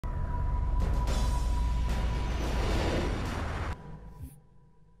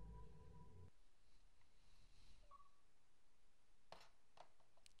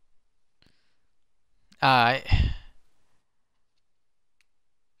Alright.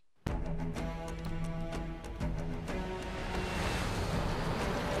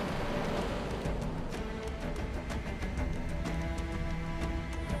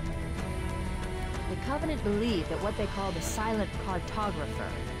 The Covenant believe that what they call the silent cartographer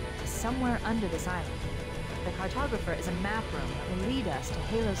is somewhere under this island. The cartographer is a map room that will lead us to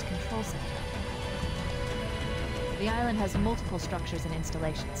Halo's control center. The island has multiple structures and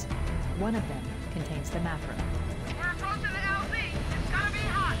installations. One of them contains the map room. We're approaching the LZ. It's gonna be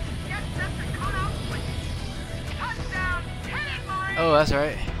hot. Get set to cut out quick. Touchdown. Hit it, Marine. Oh, that's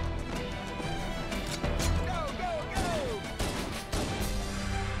right. Go, go, go.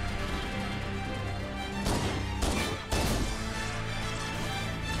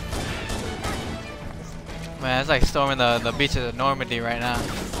 Man, it's like storming the beaches of Normandy right now.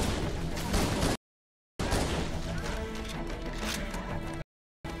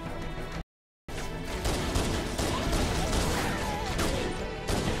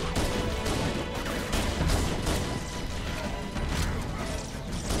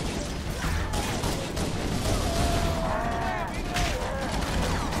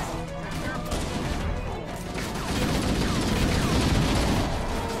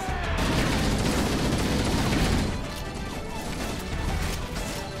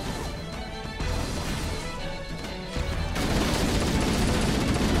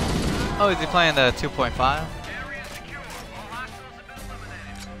 Oh, is he playing the 2.5?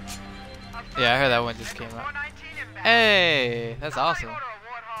 Yeah, I heard that one just came out. Hey, that's awesome.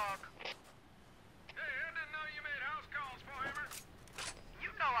 You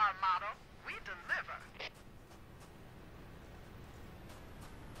know our motto. We deliver.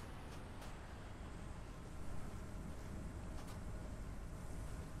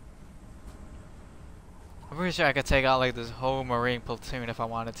 I'm pretty sure I could take out like this whole Marine platoon if I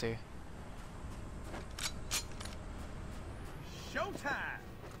wanted to. Showtime.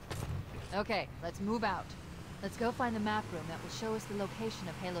 Okay, let's move out. Let's go find the map room that will show us the location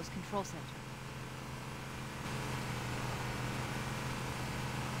of Halo's control center.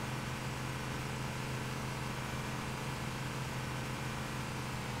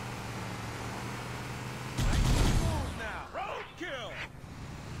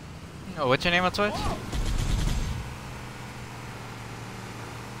 Oh, what's your name on Twitch?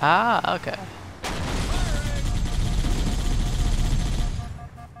 Ah, okay.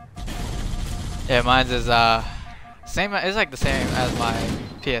 Yeah, mine's is same. It's like the same as my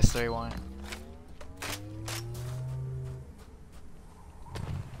PS3 one.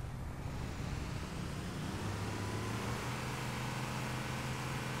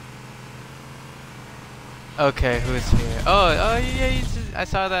 Okay, who's here? Oh, yeah. I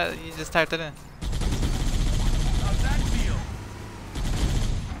saw that. You just typed it in. How's that feel?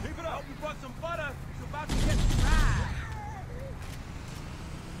 Keep it up. We brought some butter. It's about to get fried.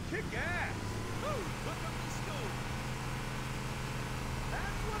 Kick ass. Ooh, look up the stove.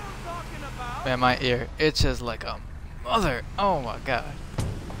 That's what I'm talking about. Man, my ear itches like a mother. Oh my god.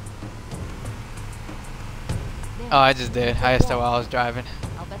 Oh, I just did. I just said while I was driving.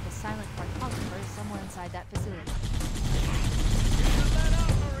 I'll bet the silent cartographer is somewhere inside that facility.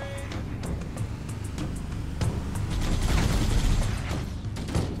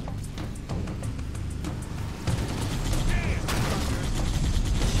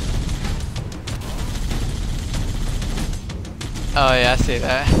 Oh yeah, I see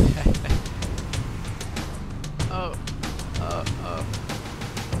that. Oh.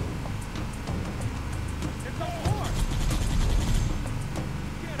 It's a horse.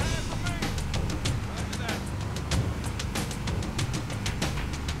 Get hands on me. Roger that.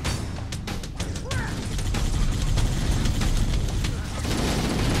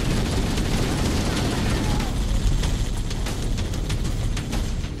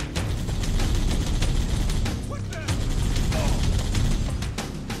 What the?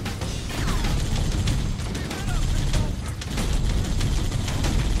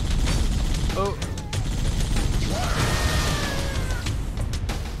 Oh.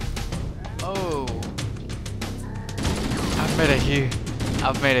 Oh.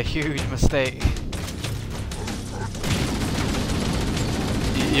 I've made a huge mistake.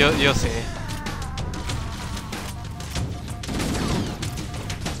 You'll see.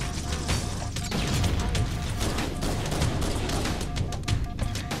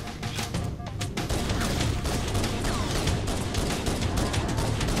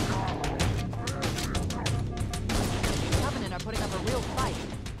 Covenant are putting up a real fight.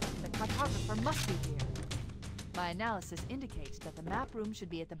 The cartographer must be here. My analysis indicates that the map room should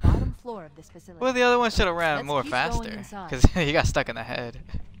be at the bottom floor of this facility. Well, the other one should have ran Let's more keep going faster inside. because he got stuck in the head.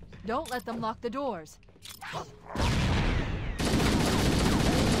 Don't let them lock the doors.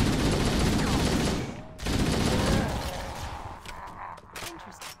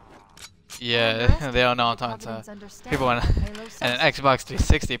 Interesting. Yeah, they don't know I'm talking to people in an Xbox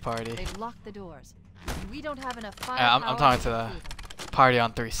 360 party. They've locked the doors. And we don't have enough I'm talking to the party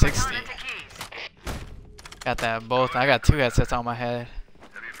on 360. Got that both. I got 2 headsets on my head.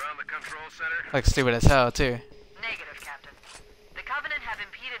 Have you found the control center? Looks stupid as hell too. Negative, Captain. The Covenant have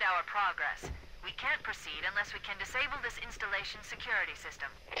impeded our progress. We can't proceed unless we can disable this installation's security system.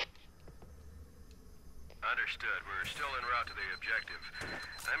 Understood. We're still en route to the objective.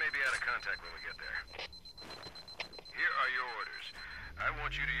 I may be out of contact when we get there. Here are your orders. I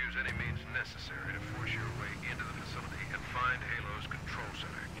want you to use any means necessary to force your way into the facility and find Halo's control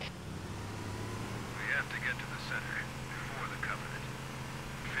center. We have to get to the center before the Covenant.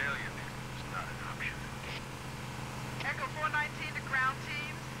 Failure is not an option. Echo 419 to ground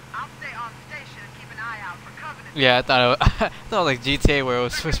teams. I'll stay on station and keep an eye out for Covenant. Yeah, I thought I thought it was like GTA where it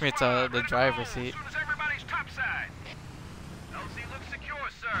would switch me to the driver's seat. As soon as everybody's topside. LZ looks secure,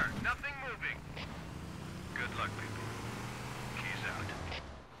 sir. Nothing moving. Good luck, people. Keys out.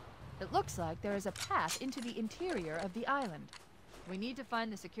 It looks like there is a path into the interior of the island. We need to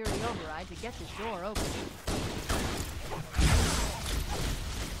find the security override to get this door open.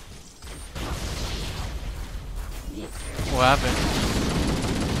 What happened?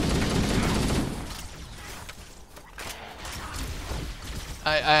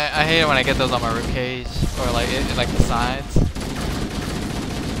 I hate it when I get those on my ribcage or like like the sides,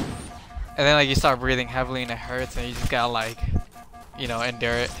 and then like you start breathing heavily and it hurts and you just gotta like, you know,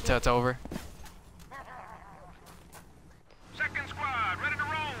 endure it till it's over. Second squad, ready to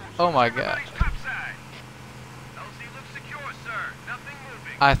roll. Oh my god! Everybody's topside. LZ looks secure, sir. Nothing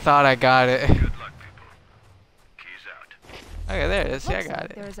moving. I thought I got it. Good luck, people. Keys out. Okay, there it is. See, I Looks got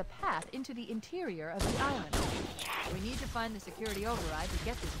like it. there is a path into the interior of the island. We need to find the security override to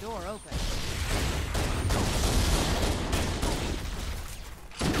get this door open.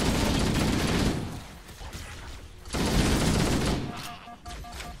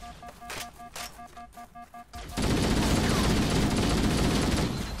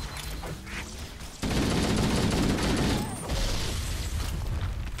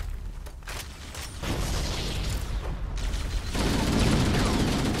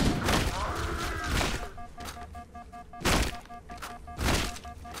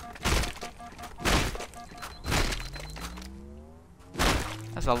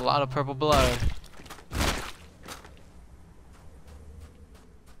 That's a lot of purple blood.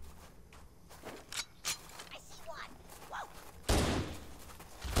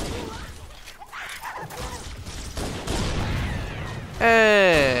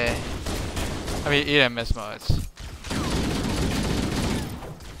 Hey! I mean, you didn't miss much.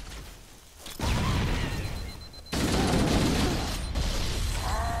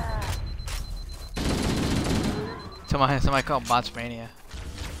 Somebody call Botch Mania.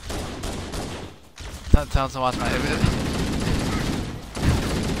 Tell him to watch my.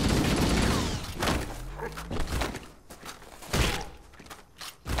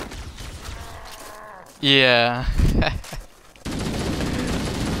 Yeah.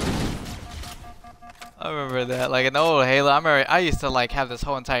 I remember that. Like in the old Halo, I remember I used to like have this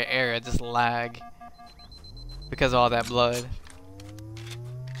whole entire area just lag because of all that blood.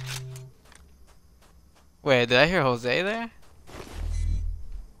 Wait, did I hear Jose there?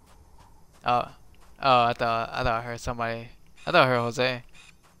 Oh, I thought I heard somebody. I thought I heard Jose.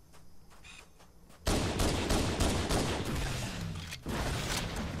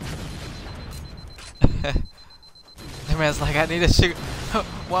 The man's like, I need to shoot.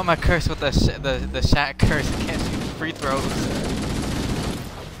 Why am I cursed with the shot curse? I can't shoot free throws.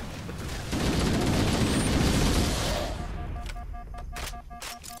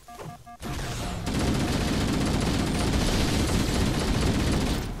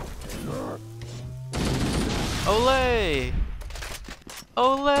 Olay!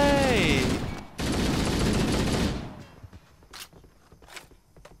 Olay!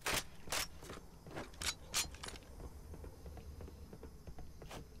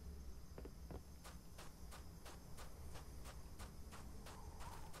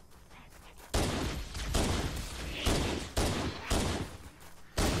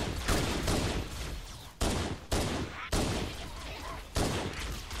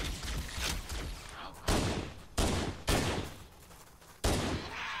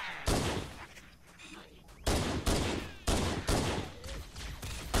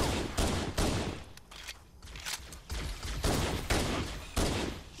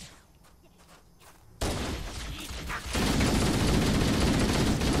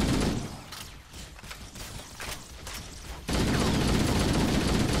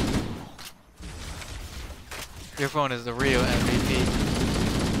 Your phone is the real MVP.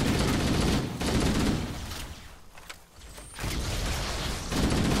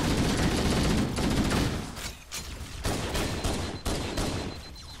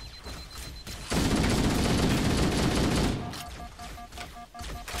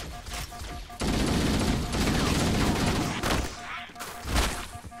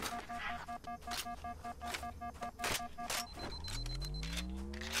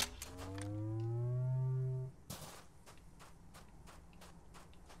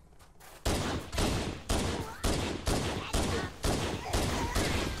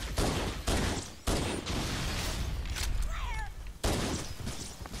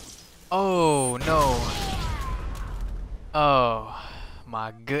 Oh no. Oh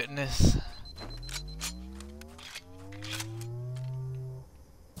my goodness.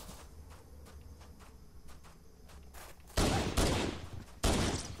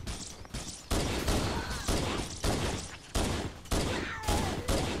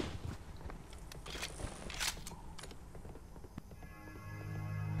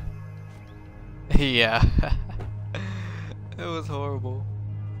 Yeah. It was horrible.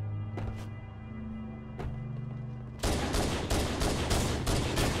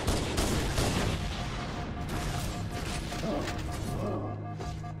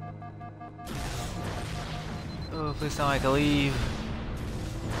 Oh, please tell me I can leave.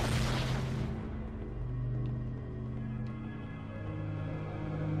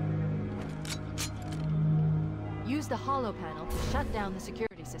 Use the hollow panel to shut down the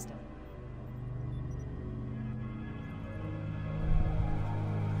security system.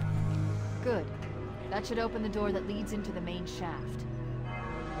 Good. That should open the door that leads into the main shaft.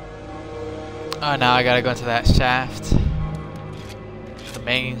 Oh, now I gotta go into that shaft. The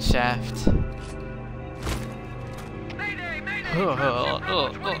main shaft. Mayday! Mayday! Dropship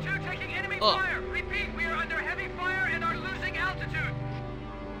Bravo 22 taking enemy fire! Repeat, we are under heavy fire and are losing altitude!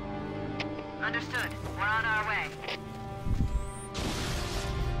 Understood. We're on our way.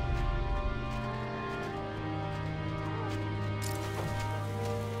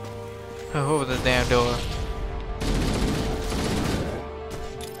 Over the damn door.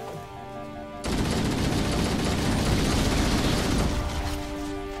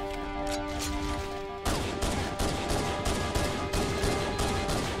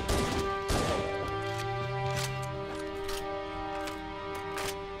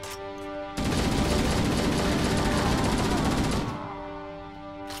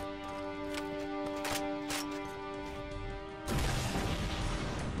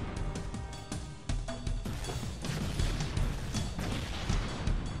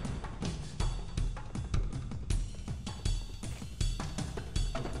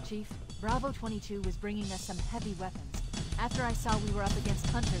 Chief, Bravo 22 was bringing us some heavy weapons. After I saw we were up against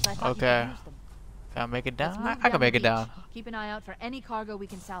hunters, I thought you Okay. could use them. Can I make it Let's down? move I can the make it beach. down. Keep an eye out for any cargo we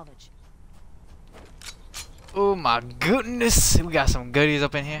can salvage. Oh my goodness. We got some goodies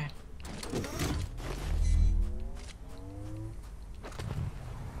up in here.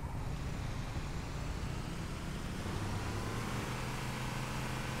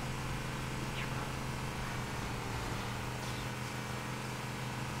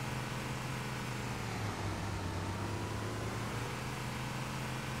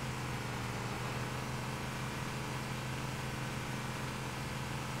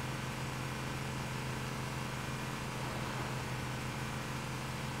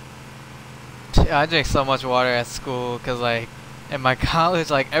 I drink so much water at school because, like, in my college,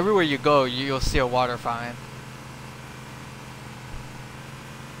 like, everywhere you go, you'll see a water fountain.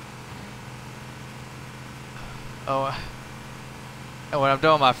 Oh, and when I'm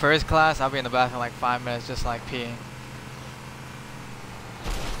done with my first class, I'll be in the bathroom like 5 minutes just like peeing.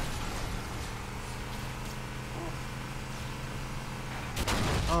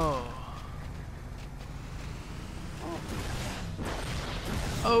 Oh.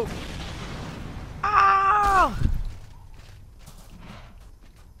 Oh. Ah!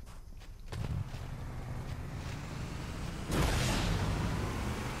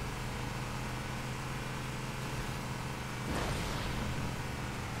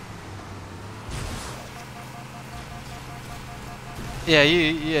 Yeah,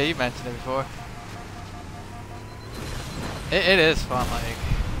 you mentioned it before. It is fun, like.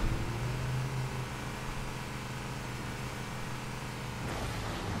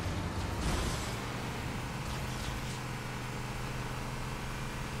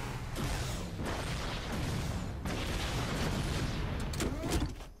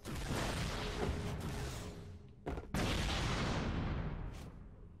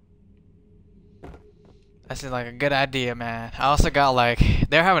 That seems like a good idea, man. I also got, like,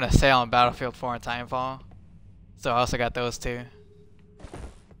 they're having a sale on Battlefield 4 and Titanfall. So I also got those two.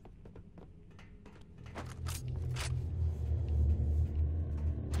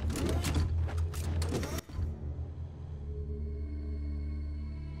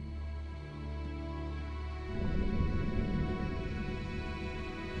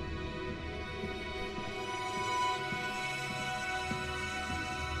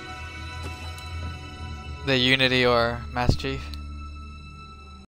 The Unity or Master Chief?